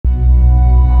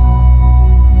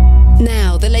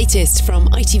Now, the latest from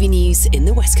ITV News in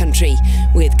the West Country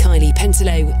with Kylie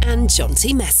Pentelow and John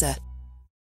T. Messer.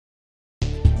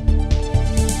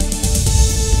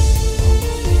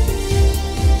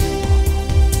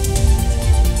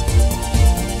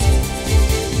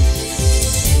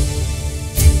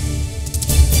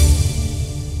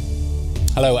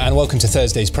 Hello and welcome to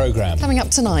Thursday's programme. Coming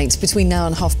up tonight between now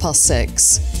and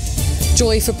 6:30.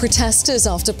 Joy for protesters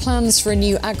after plans for a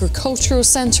new agricultural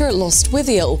centre at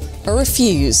Lostwithiel are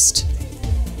refused.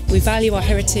 We value our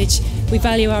heritage, we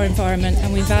value our environment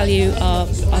and we value our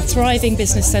thriving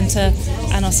business centre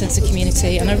and our sense of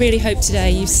community. And I really hope today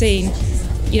you've seen,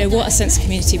 what a sense of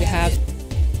community we have.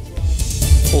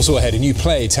 Also ahead, a new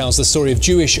play tells the story of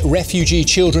Jewish refugee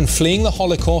children fleeing the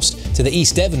Holocaust to the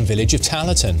East Devon village of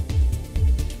Tallerton.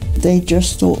 They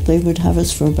just thought they would have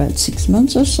us for about 6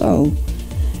 months or so,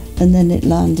 and then it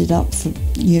landed up for,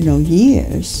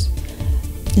 years.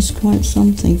 It's quite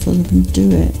something for them to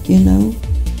do it,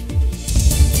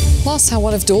 Plus, how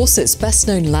one of Dorset's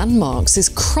best-known landmarks is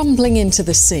crumbling into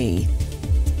the sea.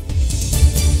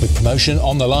 With promotion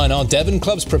on the line, our Devon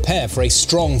clubs prepare for a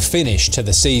strong finish to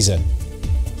the season.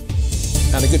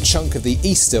 And a good chunk of the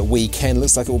Easter weekend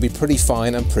looks like it will be pretty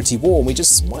fine and pretty warm. We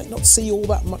just might not see all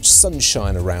that much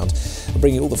sunshine around. I'll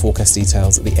bring you all the forecast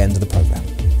details at the end of the programme.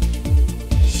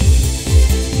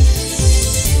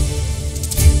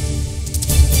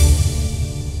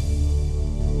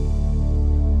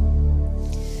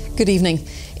 Good evening.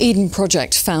 Eden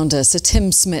Project founder Sir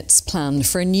Tim Smith's plan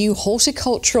for a new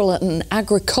horticultural and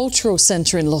agricultural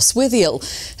centre in Lostwithiel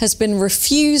has been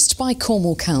refused by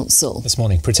Cornwall Council. This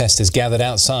morning, protesters gathered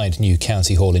outside New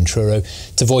County Hall in Truro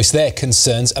to voice their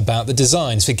concerns about the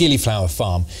designs for Gillyflower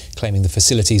Farm, claiming the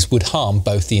facilities would harm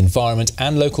both the environment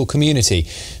and local community.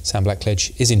 Sam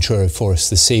Blackledge is in Truro for us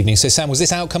this evening. So, Sam, was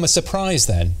this outcome a surprise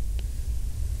then?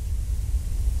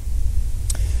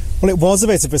 Well, it was a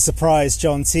bit of a surprise,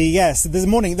 John T. Yes, the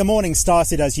morning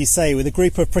started, as you say, with a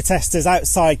group of protesters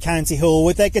outside County Hall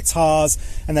with their guitars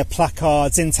and their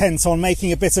placards, intent on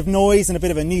making a bit of noise and a bit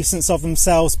of a nuisance of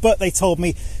themselves. But they told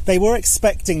me they were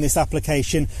expecting this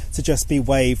application to just be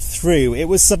waved through. It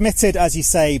was submitted, as you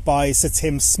say, by Sir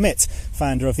Tim Smith,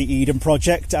 founder of the Eden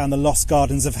Project and the Lost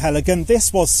Gardens of Helligan.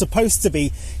 This was supposed to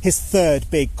be his third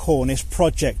big Cornish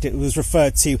project. It was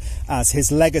referred to as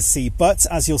his legacy. But,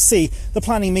 as you'll see, the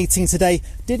planning meeting today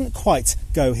didn't quite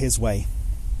go his way.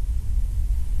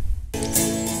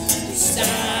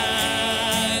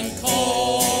 Stand,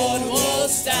 Cornwall,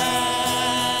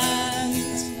 stand.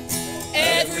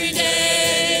 Every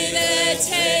day they're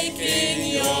taking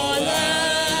your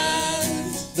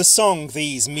land. The song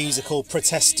these musical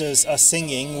protesters are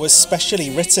singing was specially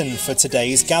written for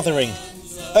today's gathering.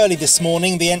 Early this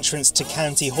morning, the entrance to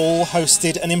County Hall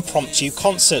hosted an impromptu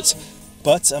concert.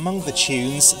 But among the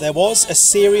tunes, there was a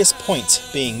serious point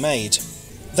being made.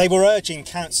 They were urging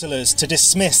councillors to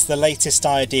dismiss the latest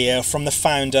idea from the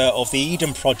founder of the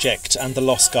Eden Project and the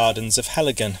Lost Gardens of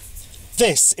Helligan.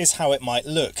 This is how it might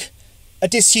look. A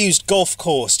disused golf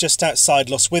course just outside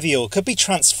Lostwithiel could be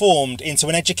transformed into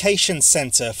an education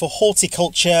centre for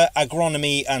horticulture,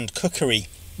 agronomy and cookery.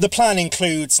 The plan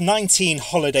includes 19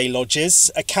 holiday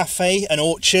lodges, a cafe, an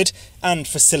orchard and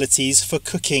facilities for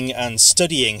cooking and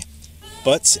studying.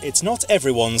 But it's not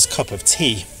everyone's cup of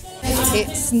tea.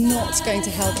 It's not going to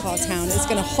help our town, it's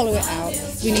going to hollow it out.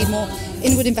 We need more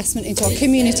inward investment into our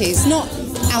communities, not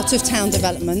out-of-town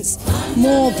developments.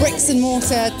 More bricks and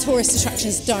mortar tourist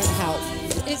attractions don't help.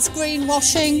 It's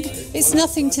greenwashing, it's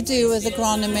nothing to do with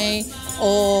agronomy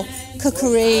or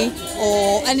cookery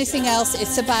or anything else.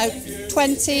 It's about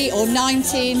 20 or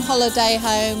 19 holiday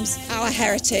homes. Our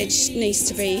heritage needs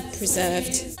to be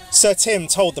preserved. Sir Tim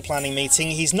told the planning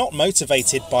meeting he's not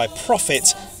motivated by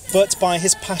profit, but by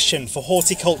his passion for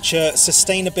horticulture,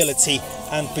 sustainability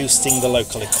and boosting the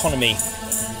local economy.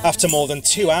 After more than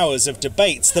 2 hours of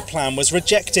debate, the plan was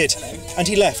rejected and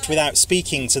he left without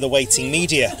speaking to the waiting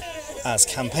media as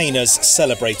campaigners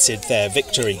celebrated their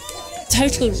victory.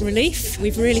 Total relief.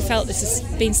 We've really felt this has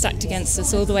been stacked against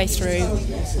us all the way through.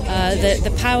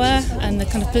 The power and the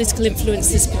kind of political influence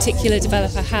this particular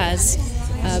developer has,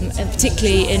 and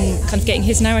particularly in kind of getting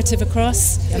his narrative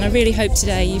across. And I really hope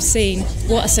today you've seen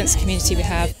what a sense of community we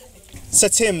have. Sir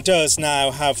Tim does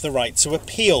now have the right to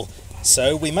appeal,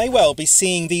 so we may well be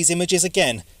seeing these images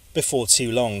again before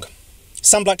too long.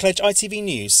 Sam Blackledge, ITV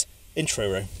News in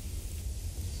Truro.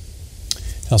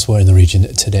 Elsewhere in the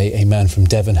region today, a man from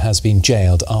Devon has been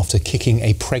jailed after kicking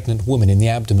a pregnant woman in the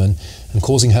abdomen and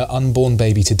causing her unborn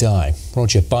baby to die.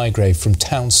 Roger Bygrave from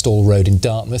Townstall Road in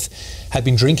Dartmouth had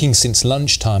been drinking since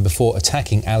lunchtime before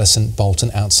attacking Alison Bolton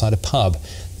outside a pub.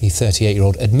 The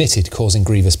 38-year-old admitted causing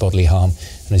grievous bodily harm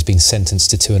and has been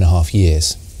sentenced to 2.5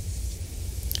 years.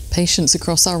 Patients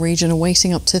across our region are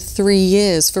waiting up to 3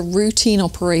 years for routine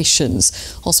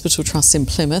operations. Hospital trusts in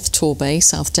Plymouth, Torbay,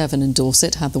 South Devon and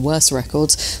Dorset had the worst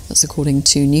records. That's according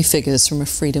to new figures from a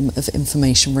Freedom of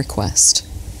Information request.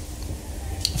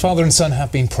 Father and son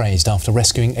have been praised after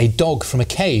rescuing a dog from a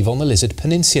cave on the Lizard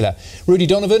Peninsula. Rudy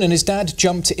Donovan and his dad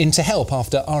jumped in to help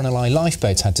after RNLI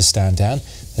lifeboats had to stand down.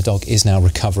 The dog is now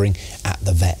recovering at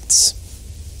the vets.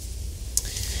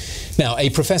 Now, a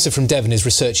professor from Devon is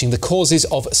researching the causes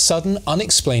of sudden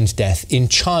unexplained death in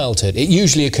childhood. It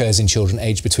usually occurs in children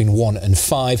aged between 1 and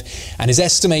 5 and is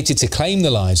estimated to claim the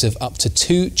lives of up to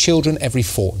 2 children every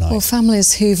fortnight. Well,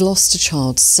 families who've lost a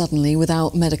child suddenly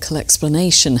without medical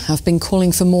explanation have been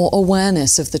calling for more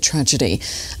awareness of the tragedy.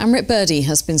 Amrit Birdie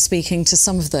has been speaking to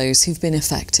some of those who've been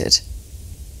affected.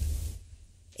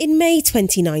 In May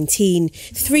 2019,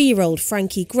 3-year-old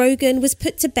Frankie Grogan was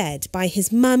put to bed by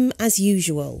his mum as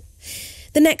usual.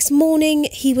 The next morning,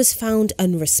 he was found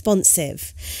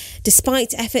unresponsive.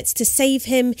 Despite efforts to save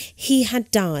him, he had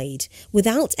died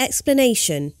without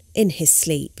explanation in his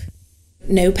sleep.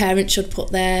 No parent should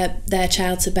put their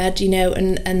child to bed,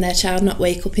 and their child not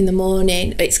wake up in the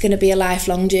morning. It's going to be a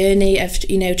lifelong journey of,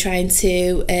 trying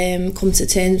to come to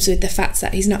terms with the fact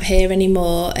that he's not here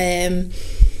anymore, and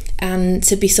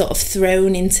to be sort of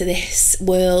thrown into this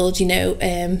world,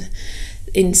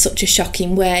 in such a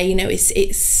shocking way.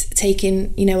 It's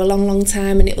taken, a long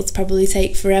time, and it will probably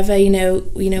take forever.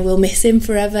 We'll miss him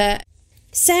forever.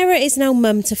 Sarah is now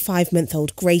mum to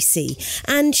 5-month-old Gracie,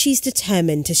 and she's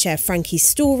determined to share Frankie's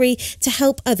story to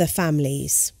help other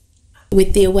families.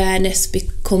 With the awareness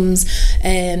becomes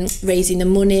raising the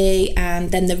money,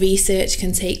 and then the research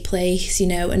can take place,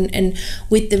 and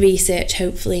with the research,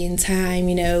 hopefully in time,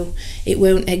 it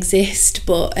won't exist,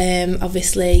 but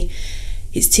obviously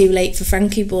it's too late for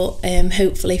Frankie, but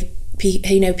hopefully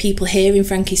people hearing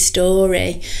Frankie's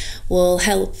story will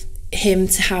help him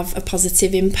to have a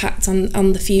positive impact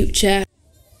on the future.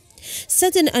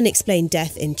 Sudden unexplained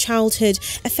death in childhood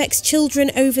affects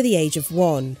children over the age of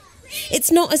 1.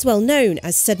 It's not as well known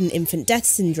as sudden infant death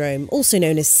syndrome, also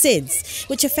known as SIDS,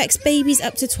 which affects babies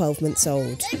up to 12 months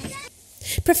old.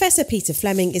 Professor Peter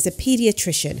Fleming is a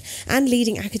paediatrician and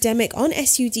leading academic on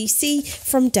SUDC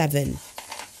from Devon.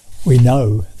 We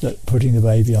know that putting the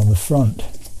baby on the front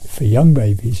for young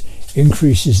babies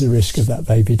increases the risk of that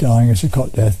baby dying as a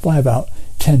cot death by about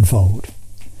 10-fold.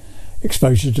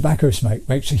 Exposure to tobacco smoke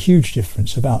makes a huge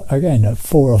difference, about, again, a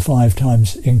 4 or 5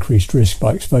 times increased risk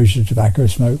by exposure to tobacco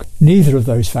smoke. Neither of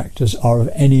those factors are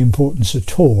of any importance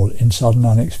at all in sudden,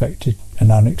 unexpected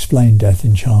and unexplained death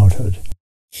in childhood.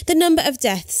 The number of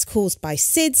deaths caused by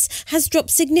SIDS has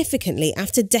dropped significantly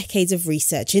after decades of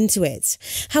research into it.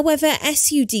 However,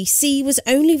 SUDC was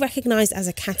only recognised as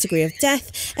a category of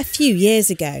death a few years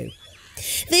ago.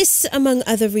 This, among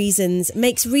other reasons,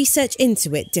 makes research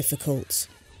into it difficult.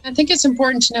 I think it's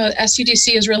important to know that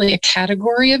SUDC is really a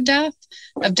category of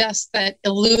deaths that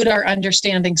elude our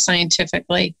understanding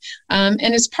scientifically. And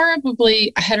it's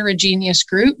probably a heterogeneous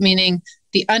group, meaning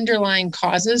the underlying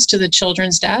causes to the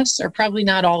children's deaths are probably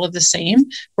not all of the same.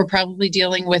 We're probably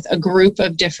dealing with a group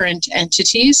of different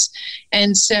entities.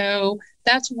 And so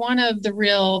that's one of the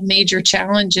real major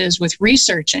challenges with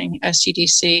researching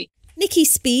SUDC. Nikki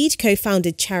Speed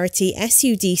co-founded charity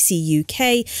SUDC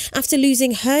UK after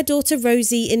losing her daughter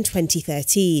Rosie in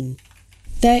 2013.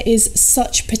 There is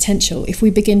such potential if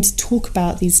we begin to talk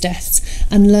about these deaths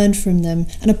and learn from them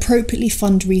and appropriately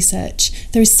fund research.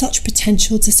 There is such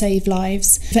potential to save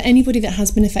lives. For anybody that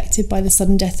has been affected by the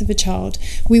sudden death of a child,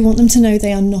 we want them to know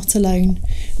they are not alone.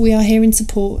 We are here in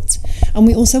support, and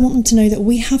we also want them to know that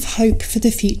we have hope for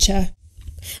the future.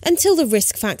 Until the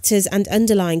risk factors and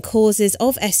underlying causes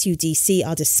of SUDC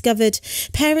are discovered,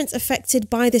 parents affected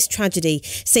by this tragedy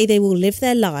say they will live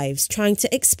their lives trying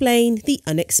to explain the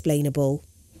unexplainable.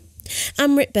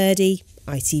 Amrit Birdie,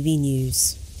 ITV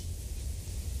News.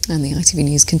 And the ITV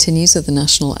News continues with the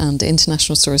national and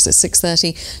international stories at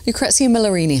 6:30. Lucrezia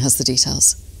Millarini has the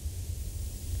details.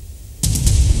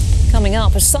 Coming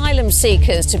up, asylum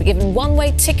seekers to be given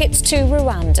one-way tickets to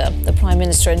Rwanda. The Prime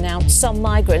Minister announced some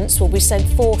migrants will be sent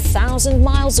 4,000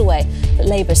 miles away. But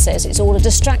Labour says it's all a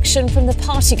distraction from the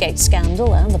Partygate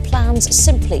scandal and the plans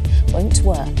simply won't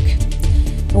work.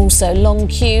 Also, long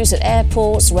queues at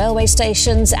airports, railway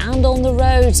stations and on the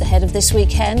roads ahead of this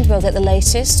weekend. We'll get the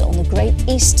latest on the Great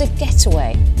Easter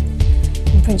Getaway.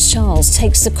 And Prince Charles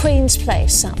takes the Queen's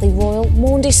place at the Royal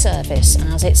Maundy service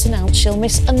as it's announced she'll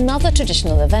miss another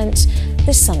traditional event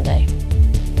this Sunday.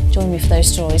 Join me for those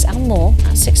stories and more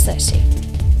at 6:30.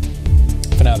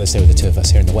 For now, there's still the two of us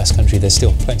here in the West Country. There's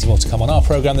still plenty more to come on our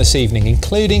programme this evening,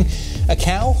 including a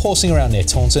cow horsing around near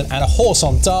Taunton and a horse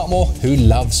on Dartmoor who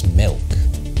loves milk.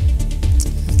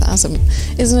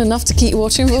 That isn't enough to keep you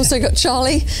watching. We've also got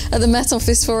Charlie at the Met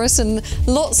Office for us, and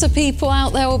lots of people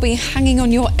out there will be hanging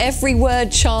on your every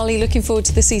word, Charlie. Looking forward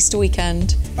to this Easter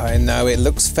weekend. I know, it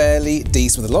looks fairly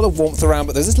decent with a lot of warmth around,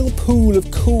 but there's this little pool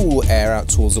of cool air out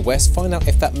towards the west. Find out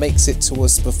if that makes it to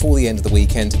us before the end of the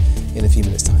weekend in a few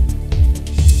minutes' time.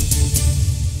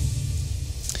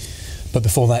 But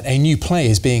before that, a new play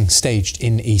is being staged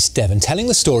in East Devon, telling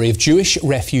the story of Jewish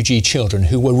refugee children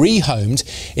who were rehomed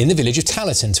in the village of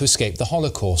Tallaton to escape the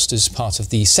Holocaust as part of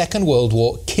the Second World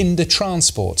War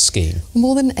Kindertransport scheme.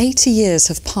 More than 80 years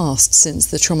have passed since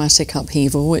the traumatic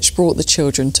upheaval which brought the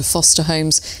children to foster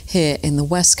homes here in the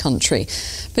West Country.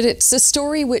 But it's a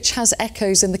story which has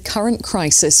echoes in the current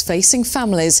crisis facing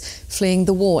families fleeing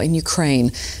the war in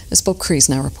Ukraine, as Bob Cruz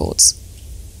now reports.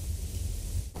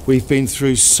 We've been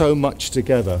through so much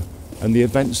together, and the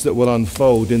events that will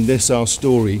unfold in this, our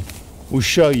story, will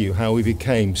show you how we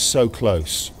became so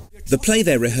close. The play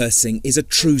they're rehearsing is a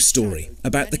true story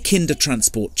about the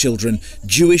Kindertransport children,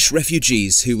 Jewish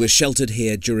refugees who were sheltered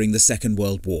here during the Second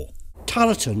World War.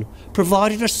 Tallaton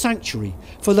provided a sanctuary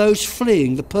for those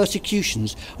fleeing the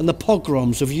persecutions and the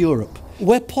pogroms of Europe.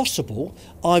 Where possible,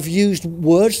 I've used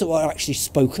words that were actually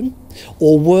spoken,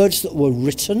 or words that were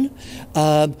written,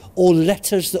 or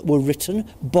letters that were written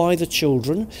by the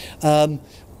children.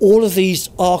 All of these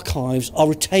archives are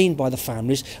retained by the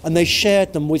families, and they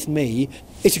shared them with me.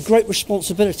 It's a great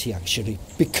responsibility, actually,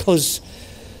 because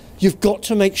you've got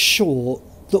to make sure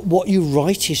that what you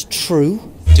write is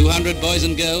true. 200 boys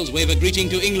and girls wave a greeting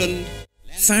to England.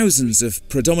 Thousands of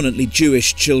predominantly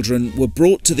Jewish children were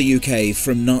brought to the UK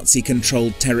from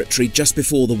Nazi-controlled territory just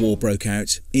before the war broke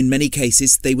out. In many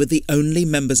cases, they were the only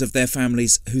members of their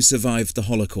families who survived the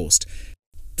Holocaust.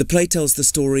 The play tells the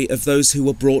story of those who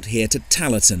were brought here to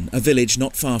Tallaton, a village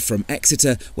not far from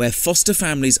Exeter, where foster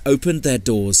families opened their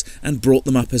doors and brought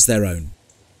them up as their own.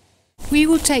 We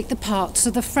will take the parts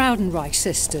of the Fraudenreich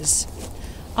sisters.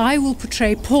 I will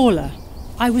portray Paula.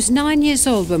 I was 9 years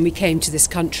old when we came to this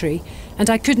country, and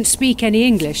I couldn't speak any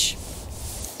English.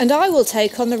 And I will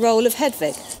take on the role of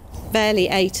Hedwig. Barely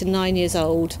 8 and 9 years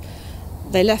old.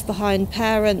 They left behind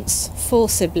parents, 4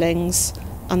 siblings,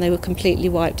 and they were completely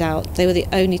wiped out. They were the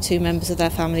only 2 members of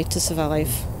their family to survive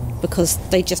because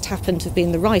they just happened to have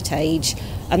been the right age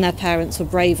and their parents were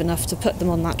brave enough to put them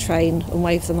on that train and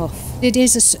wave them off. It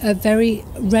is a very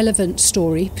relevant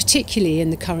story, particularly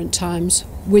in the current times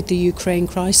with the Ukraine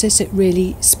crisis. It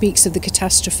really speaks of the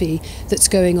catastrophe that's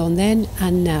going on then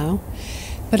and now.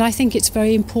 But I think it's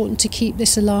very important to keep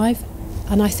this alive.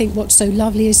 And I think what's so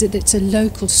lovely is that it's a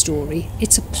local story.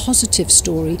 It's a positive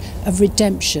story of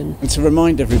redemption. And to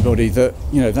remind everybody that,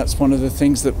 that's one of the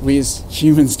things that we as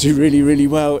humans do really, really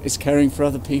well, is caring for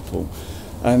other people.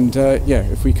 And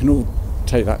if we can all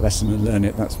take that lesson and learn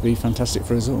it, that'd be fantastic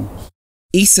for us all.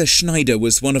 Isa Schneider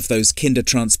was one of those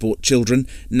Kindertransport children,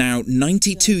 now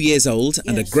 92 years old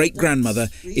and a great-grandmother.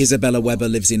 Isabella Webber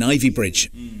lives in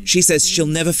Ivybridge. She says she'll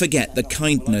never forget the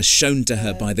kindness shown to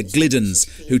her by the Gliddens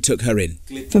who took her in.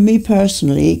 For me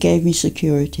personally, it gave me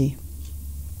security.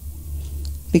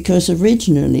 Because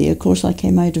originally, of course, I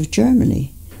came out of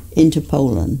Germany into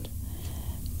Poland.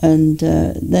 And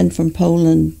then from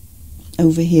Poland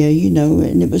over here,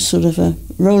 and it was sort of a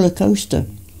roller coaster.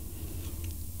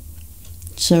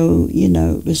 So,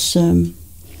 it was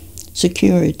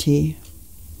security.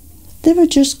 They were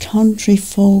just country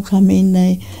folk. I mean,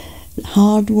 they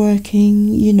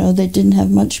hard-working, they didn't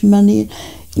have much money.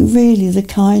 Really, the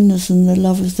kindness and the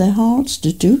love of their hearts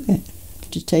to do it.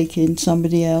 To take in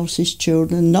somebody else's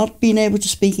children, not being able to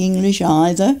speak English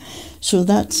either. So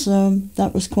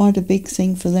that was quite a big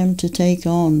thing for them to take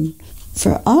on.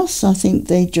 For us, I think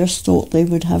they just thought they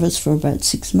would have us for about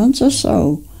 6 months or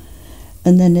so.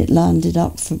 And then it landed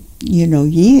up for,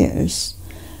 years.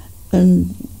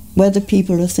 And whether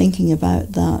people are thinking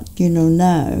about that,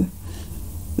 now,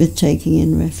 with taking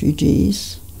in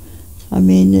refugees, I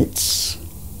mean, it's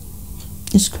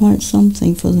quite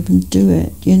something for them to do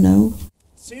it,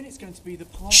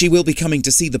 She will be coming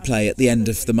to see the play at the end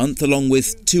of the month, along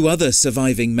with 2 other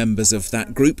surviving members of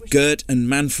that group, Gert and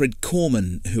Manfred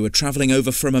Korman, who are travelling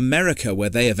over from America, where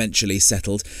they eventually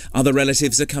settled. Other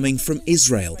relatives are coming from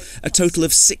Israel. A total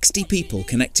of 60 people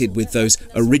connected with those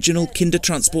original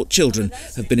Kindertransport children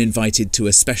have been invited to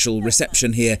a special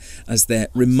reception here as their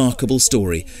remarkable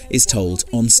story is told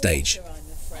on stage.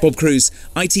 Bob Cruz,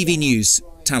 ITV News,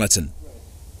 Tallaton.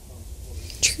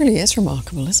 Truly is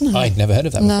remarkable, isn't it? I'd never heard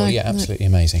of that before. Yeah, absolutely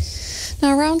amazing.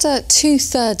 Now, around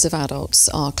 2/3 of adults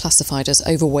are classified as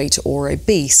overweight or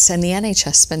obese, and the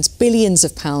NHS spends billions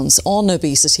of pounds on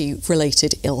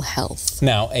obesity-related ill health.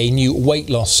 Now, a new weight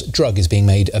loss drug is being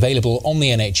made available on the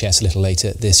NHS a little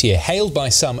later this year, hailed by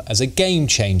some as a game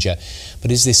changer.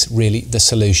 But is this really the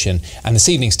solution? And this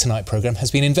evening's Tonight programme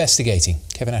has been investigating.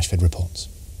 Kevin Ashford reports.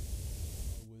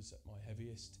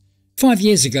 5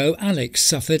 years ago, Alex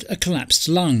suffered a collapsed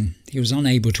lung. He was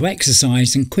unable to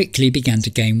exercise and quickly began to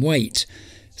gain weight.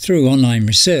 Through online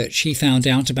research, he found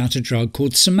out about a drug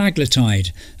called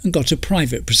semaglutide and got a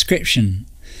private prescription.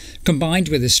 Combined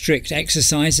with a strict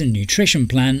exercise and nutrition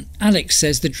plan, Alex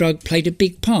says the drug played a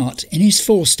big part in his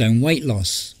 4-stone weight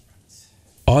loss.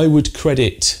 I would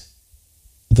credit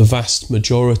the vast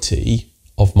majority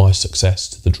of my success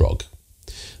to the drug.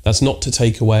 That's not to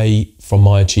take away from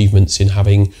my achievements in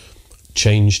having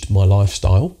changed my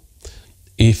lifestyle.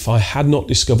 If I had not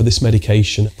discovered this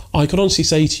medication, I could honestly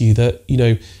say to you that,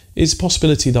 it's a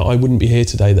possibility that I wouldn't be here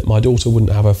today, that my daughter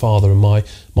wouldn't have her father and my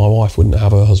wife wouldn't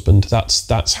have her husband.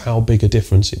 That's how big a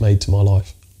difference it made to my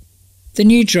life. The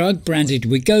new drug, branded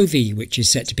Wegovy, which is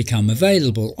set to become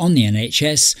available on the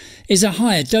NHS, is a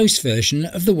higher dose version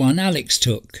of the one Alex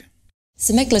took.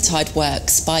 Semaglutide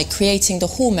works by creating the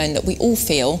hormone that we all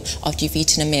feel after you've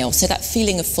eaten a meal, so that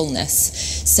feeling of fullness.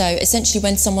 So essentially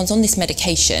when someone's on this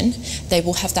medication, they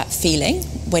will have that feeling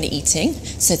when eating,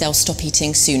 so they'll stop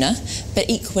eating sooner.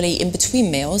 But equally in between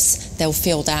meals, they'll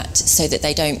feel that so that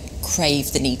they don't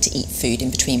crave the need to eat food in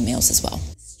between meals as well.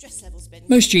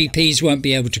 Most GPs won't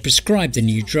be able to prescribe the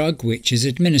new drug, which is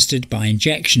administered by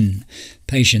injection.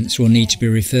 Patients will need to be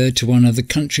referred to one of the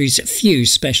country's few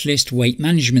specialist weight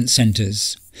management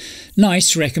centres.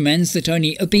 NICE recommends that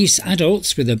only obese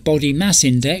adults with a body mass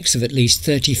index of at least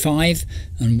 35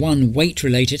 and one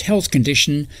weight-related health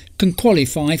condition can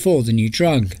qualify for the new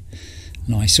drug.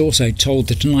 NICE also told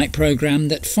the Tonight programme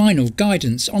that final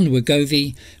guidance on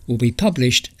Wegovy will be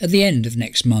published at the end of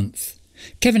next month.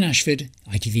 Kevin Ashford,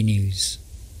 ITV News.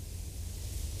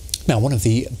 Now, one of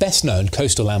the best-known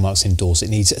coastal landmarks in Dorset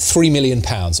needs £3 million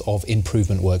of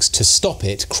improvement works to stop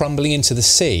it crumbling into the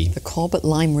sea. The Cobb at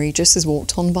Lyme Regis is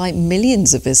walked on by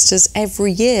millions of visitors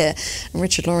every year. And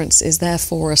Richard Lawrence is there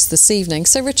for us this evening.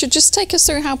 So, Richard, just take us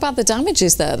through how bad the damage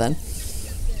is there, then.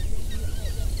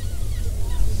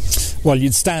 Well,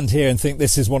 you'd stand here and think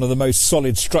this is one of the most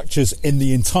solid structures in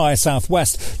the entire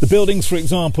southwest. The buildings, for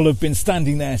example, have been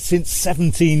standing there since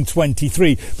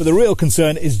 1723. But the real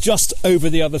concern is just over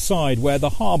the other side, where the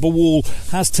harbour wall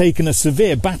has taken a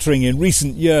severe battering in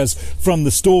recent years from the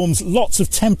storms. Lots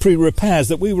of temporary repairs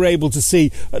that we were able to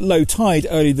see at low tide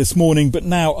early this morning. But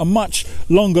now a much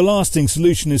longer lasting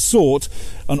solution is sought.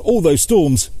 And all those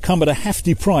storms come at a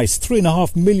hefty price.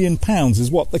 £3.5 million is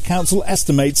what the council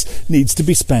estimates needs to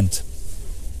be spent.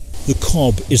 The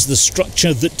Cobb is the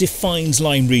structure that defines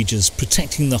Lyme Regis,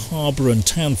 protecting the harbour and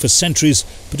town for centuries,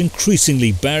 but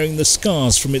increasingly bearing the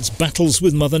scars from its battles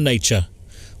with Mother Nature.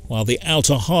 While the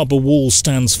outer harbour wall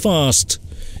stands fast,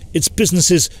 it's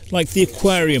businesses like the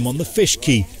aquarium on the Fish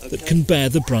Quay that can bear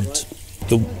the brunt.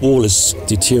 The wall has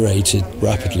deteriorated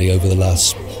rapidly over the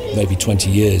last maybe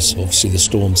 20 years. Obviously the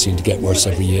storms seem to get worse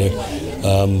every year.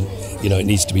 It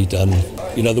needs to be done.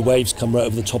 The waves come right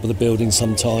over the top of the building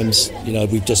sometimes.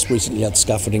 We've just recently had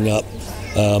scaffolding up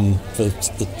for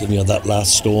that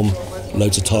last storm.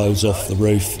 Loads of tiles off the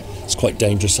roof. It's quite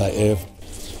dangerous out here.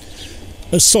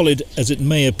 As solid as it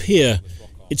may appear,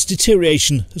 its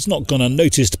deterioration has not gone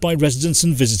unnoticed by residents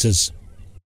and visitors.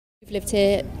 We've lived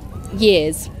here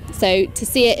years, so to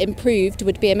see it improved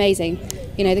would be amazing.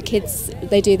 The kids,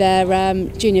 they do their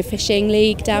junior fishing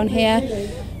league down here.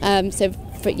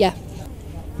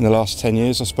 In the last 10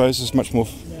 years, I suppose, there's much more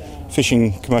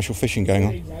commercial fishing going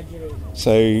on.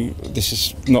 So this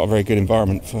is not a very good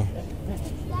environment for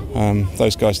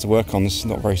those guys to work on. This is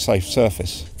not a very safe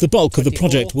surface. The bulk of the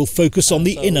project will focus on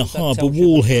the inner harbour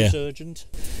wall here.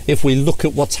 If we look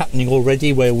at what's happening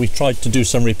already, where we've tried to do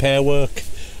some repair work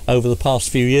over the past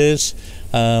few years,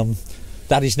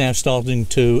 that is now starting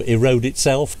to erode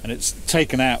itself. And it's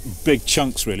taken out big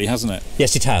chunks, really, hasn't it?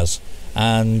 Yes, it has.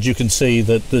 And you can see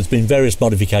that there's been various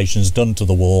modifications done to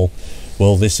the wall.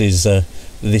 Well, this is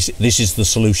the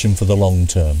solution for the long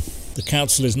term. The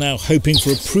council is now hoping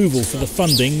for approval for the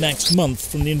funding next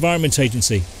month from the Environment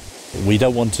Agency. We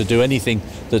don't want to do anything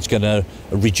that's going to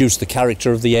reduce the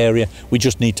character of the area. We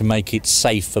just need to make it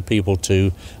safe for people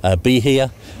to be here,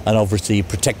 and obviously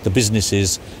protect the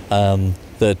businesses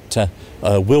that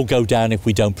will go down if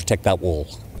we don't protect that wall.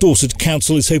 Dorset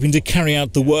Council is hoping to carry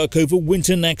out the work over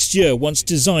winter next year once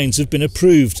designs have been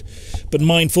approved, but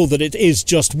mindful that it is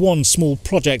just one small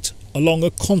project along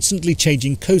a constantly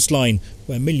changing coastline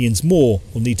where millions more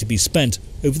will need to be spent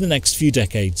over the next few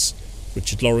decades.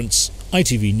 Richard Lawrence,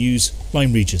 ITV News,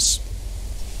 Lyme Regis.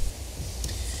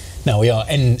 Now we are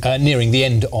nearing the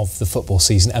end of the football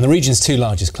season, and the region's two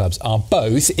largest clubs are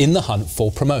both in the hunt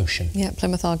for promotion. Yeah,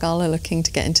 Plymouth Argyle are looking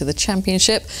to get into the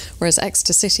Championship, whereas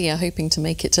Exeter City are hoping to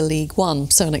make it to League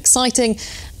One. So an exciting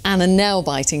and a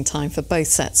nail-biting time for both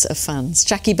sets of fans.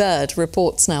 Jackie Bird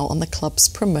reports now on the club's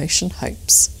promotion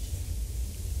hopes.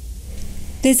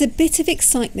 There's a bit of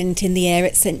excitement in the air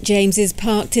at St James's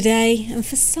Park today, and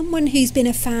for someone who's been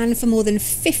a fan for more than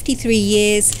 53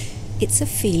 years, it's a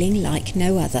feeling like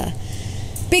no other.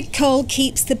 Big Cole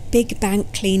keeps the big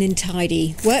bank clean and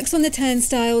tidy, works on the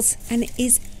turnstiles and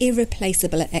is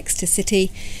irreplaceable at Exeter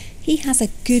City. He has a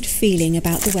good feeling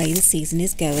about the way the season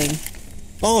is going.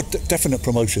 Oh, definite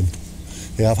promotion.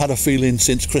 Yeah, I've had a feeling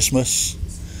since Christmas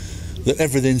that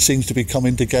everything seems to be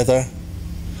coming together.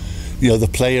 You know, the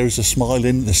players are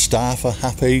smiling, the staff are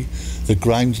happy, the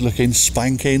ground's looking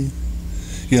spanking.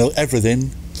 You know, everything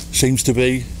seems to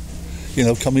be, you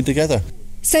know, coming together.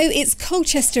 So it's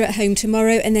Colchester at home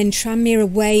tomorrow and then Tranmere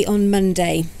away on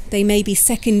Monday. They may be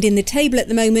second in the table at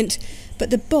the moment,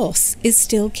 but the boss is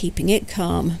still keeping it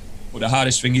calm. Well, the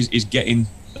hardest thing is getting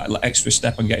that extra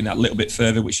step and getting that little bit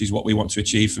further, which is what we want to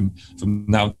achieve from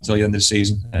now until the end of the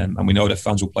season. And we know that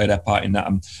fans will play their part in that.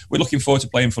 And we're looking forward to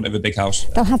playing in front of a big house.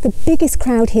 They'll have the biggest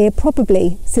crowd here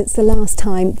probably since the last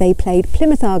time they played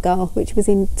Plymouth Argyle, which was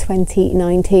in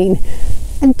 2019.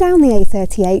 And down the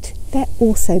A38, they're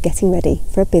also getting ready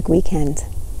for a big weekend.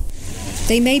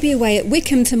 They may be away at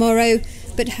Wickham tomorrow,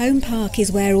 but Home Park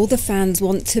is where all the fans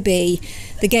want to be.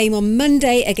 The game on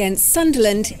Monday against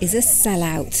Sunderland is a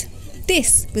sellout.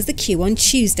 This was the queue on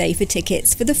Tuesday for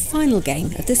tickets for the final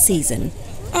game of the season.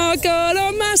 Argyle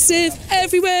are massive,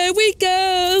 everywhere we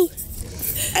go,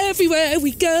 everywhere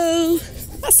we go.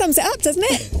 That sums it up, doesn't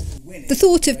it? The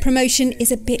thought of promotion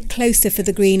is a bit closer for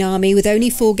the Green Army with only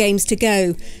 4 games to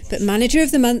go, but Manager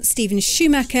of the Month Stephen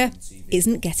Schumacher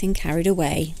isn't getting carried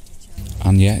away.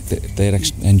 And yeah, they're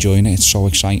enjoying it. It's so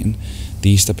exciting. The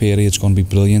Easter period's going to be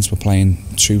brilliant. We're playing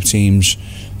 2 teams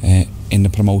in the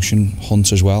promotion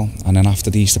hunt as well, and then after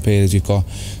the Easter period you've got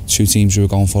 2 teams who are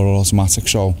going for automatic,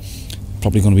 so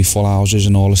probably going to be full houses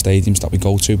in all the stadiums that we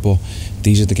go to, but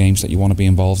these are the games that you want to be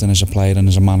involved in as a player and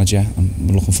as a manager, and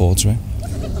we're looking forward to it.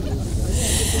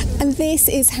 And this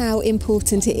is how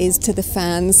important it is to the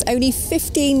fans. Only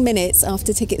 15 minutes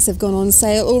after tickets have gone on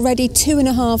sale, already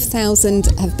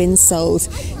 2,500 have been sold.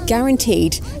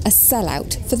 Guaranteed a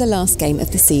sellout for the last game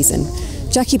of the season.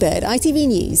 Jackie Bird, ITV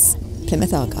News,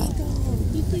 Plymouth Argyle.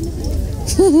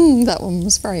 That one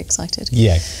was very excited.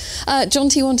 Yeah. John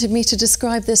T wanted me to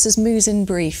describe this as moos in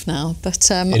brief now,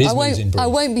 but I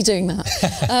won't be doing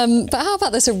that. But how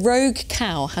about this? A rogue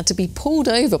cow had to be pulled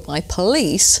over by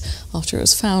police after it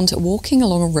was found walking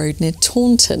along a road near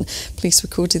Taunton. Police were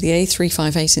called to the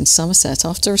A358 in Somerset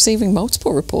after receiving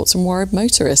multiple reports from worried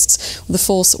motorists. The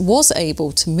force was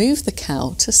able to move the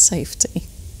cow to safety.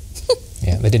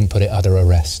 Yeah, they didn't put it under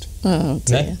arrest. Oh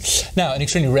dear. No? Now, an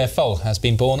extremely rare foal has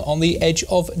been born on the edge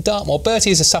of Dartmoor. Bertie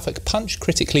is a Suffolk punch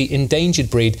critically endangered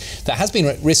breed that has been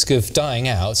at risk of dying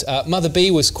out. Mother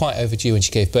B was quite overdue when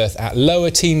she gave birth at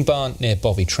Lower Team Barn near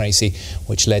Bovey Tracy,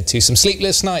 which led to some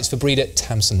sleepless nights for breeder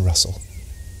Tamsin Russell.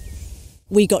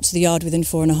 We got to the yard within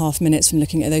 4.5 minutes from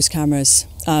looking at those cameras.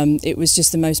 It was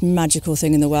just the most magical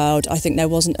thing in the world. I think there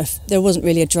wasn't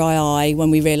really a dry eye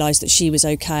when we realised that she was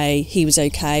okay, he was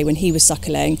okay, when he was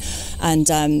suckling, and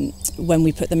when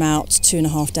we put them out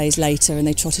 2.5 days later and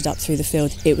they trotted up through the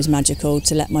field, it was magical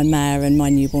to let my mare and my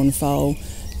newborn foal,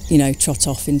 you know, trot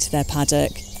off into their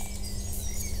paddock.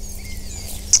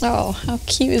 Oh, how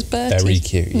cute is Bertie? Very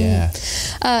cute, yeah.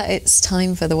 It's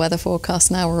time for the weather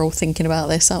forecast now. We're all thinking about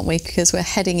this, aren't we? Because we're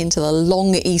heading into the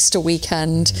long Easter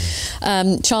weekend.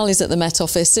 Charlie's at the Met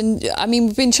Office, and I mean,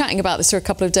 we've been chatting about this for a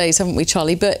couple of days, haven't we,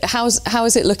 Charlie? But how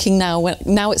is it looking now?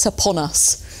 Now it's upon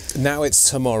us. Now it's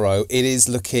tomorrow. It is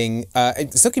looking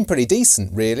pretty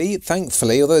decent, really,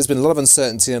 thankfully. Although there's been a lot of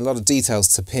uncertainty and a lot of details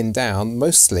to pin down,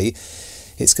 mostly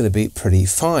it's going to be pretty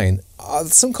fine.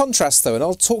 Some contrast though, and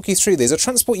I'll talk you through these. I'll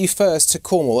transport you first to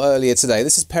Cornwall earlier today.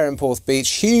 This is Perranporth Beach,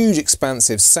 huge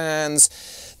expansive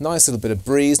sands, nice little bit of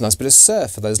breeze, nice bit of surf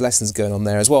for those lessons going on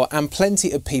there as well, and plenty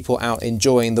of people out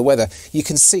enjoying the weather. You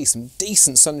can see some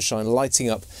decent sunshine lighting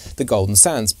up the Golden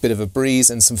Sands, bit of a breeze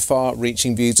and some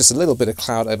far-reaching views, just a little bit of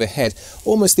cloud overhead.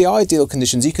 Almost the ideal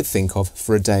conditions you could think of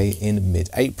for a day in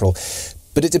mid-April.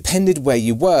 But it depended where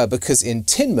you were, because in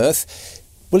Teignmouth,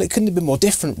 Well, it couldn't have been more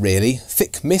different, really.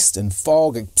 Thick mist and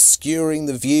fog obscuring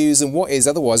the views, and what is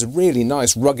otherwise a really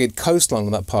nice rugged coastline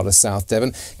on that part of South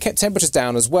Devon kept temperatures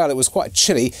down as well. It was quite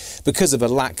chilly because of a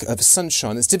lack of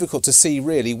sunshine. It's difficult to see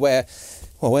really where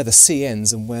the sea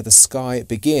ends and where the sky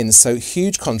begins. So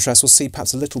huge contrast. We'll see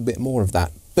perhaps a little bit more of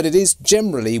that. But it is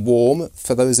generally warm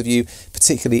for those of you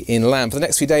particularly inland. For the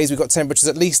next few days, we've got temperatures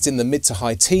at least in the mid to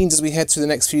high teens as we head through the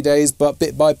next few days, but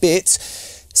bit by bit,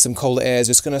 some colder air is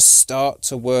just going to start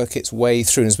to work its way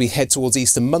through. And as we head towards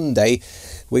Easter Monday,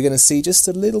 we're going to see just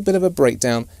a little bit of a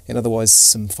breakdown in otherwise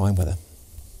some fine weather.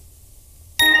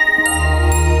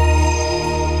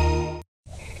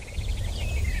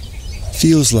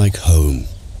 Feels like home,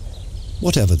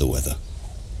 whatever the weather.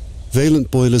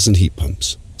 Valent Boilers and Heat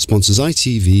Pumps sponsors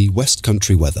ITV West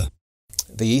Country Weather.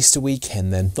 The Easter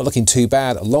weekend then, not looking too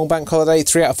bad. A long bank holiday,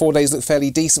 3 out of 4 days look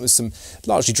fairly decent with some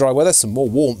largely dry weather, some more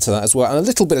warmth to that as well, and a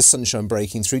little bit of sunshine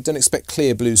breaking through. Don't expect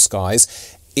clear blue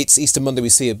skies. It's Easter Monday, we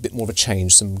see a bit more of a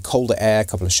change, some colder air, a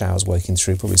couple of showers working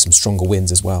through, probably some stronger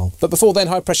winds as well. But before then,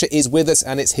 high pressure is with us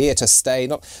and it's here to stay,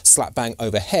 not slap bang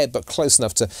overhead, but close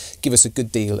enough to give us a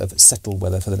good deal of settled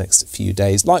weather for the next few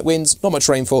days. Light winds, not much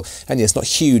rainfall, and yes, not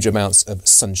huge amounts of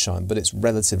sunshine, but it's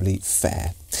relatively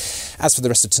fair. As for the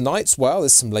rest of tonight, well,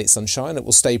 there's some late sunshine. It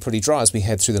will stay pretty dry as we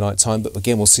head through the night time, but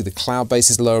again, we'll see the cloud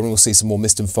bases lowering. We'll see some more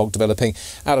mist and fog developing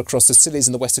out across the Scillies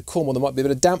in the west of Cornwall. There might be a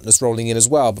bit of dampness rolling in as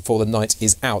well before the night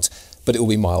is out, but it will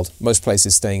be mild. Most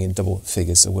places staying in double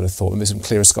figures, I would have thought. Maybe some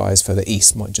clearer skies further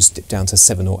east might just dip down to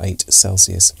 7 or 8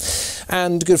 Celsius.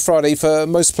 And Good Friday for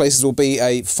most places will be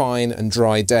a fine and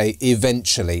dry day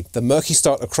eventually. The murky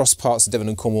start across parts of Devon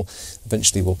and Cornwall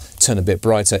eventually will turn a bit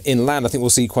brighter. Inland, I think we'll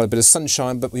see quite a bit of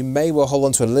sunshine, but we may well hold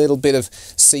on to a little bit of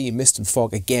sea mist and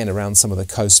fog again around some of the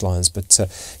coastlines. But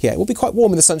yeah, it will be quite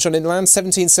warm in the sunshine inland,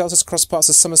 17 Celsius across parts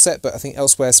of Somerset, but I think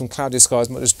elsewhere some cloudier skies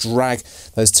might just drag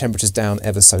those temperatures down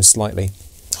ever so slightly.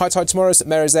 High tide tomorrow, St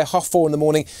Mary's there, 4:30 in the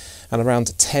morning and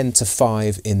around 10 to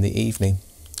 5 in the evening.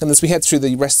 And as we head through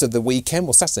the rest of the weekend,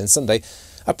 well, Saturday and Sunday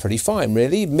are pretty fine,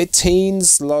 really.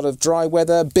 Mid-teens, a lot of dry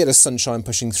weather, a bit of sunshine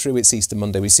pushing through. It's Easter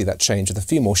Monday, we see that change with a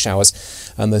few more showers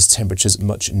and those temperatures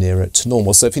much nearer to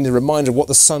normal. So if you need a reminder of what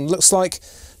the sun looks like,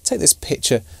 take this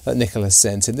picture that Nicola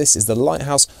sent in. This is the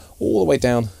lighthouse all the way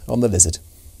down on the Lizard.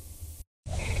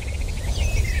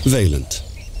 Valent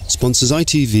sponsors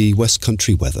ITV West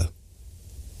Country Weather.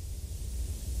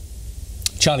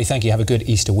 Charlie, thank you. Have a good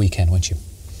Easter weekend, won't you?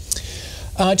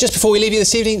 Just before we leave you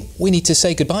this evening, we need to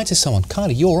say goodbye to someone.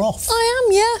 Kylie, you're off. I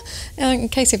am, yeah. In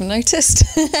case you haven't noticed,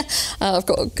 I've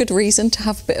got a good reason to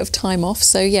have a bit of time off.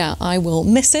 So yeah, I will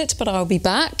miss it, but I'll be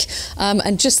back.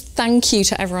 And just thank you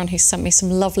to everyone who sent me some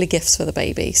lovely gifts for the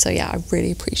baby. So yeah, I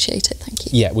really appreciate it. Thank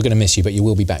you. Yeah, we're going to miss you, but you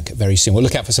will be back very soon. We'll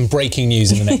look out for some breaking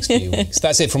news in the next few weeks.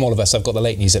 That's it from all of us. I've got the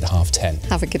late news at 10:30.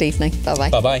 Have a good evening. Bye-bye.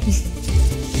 Bye-bye.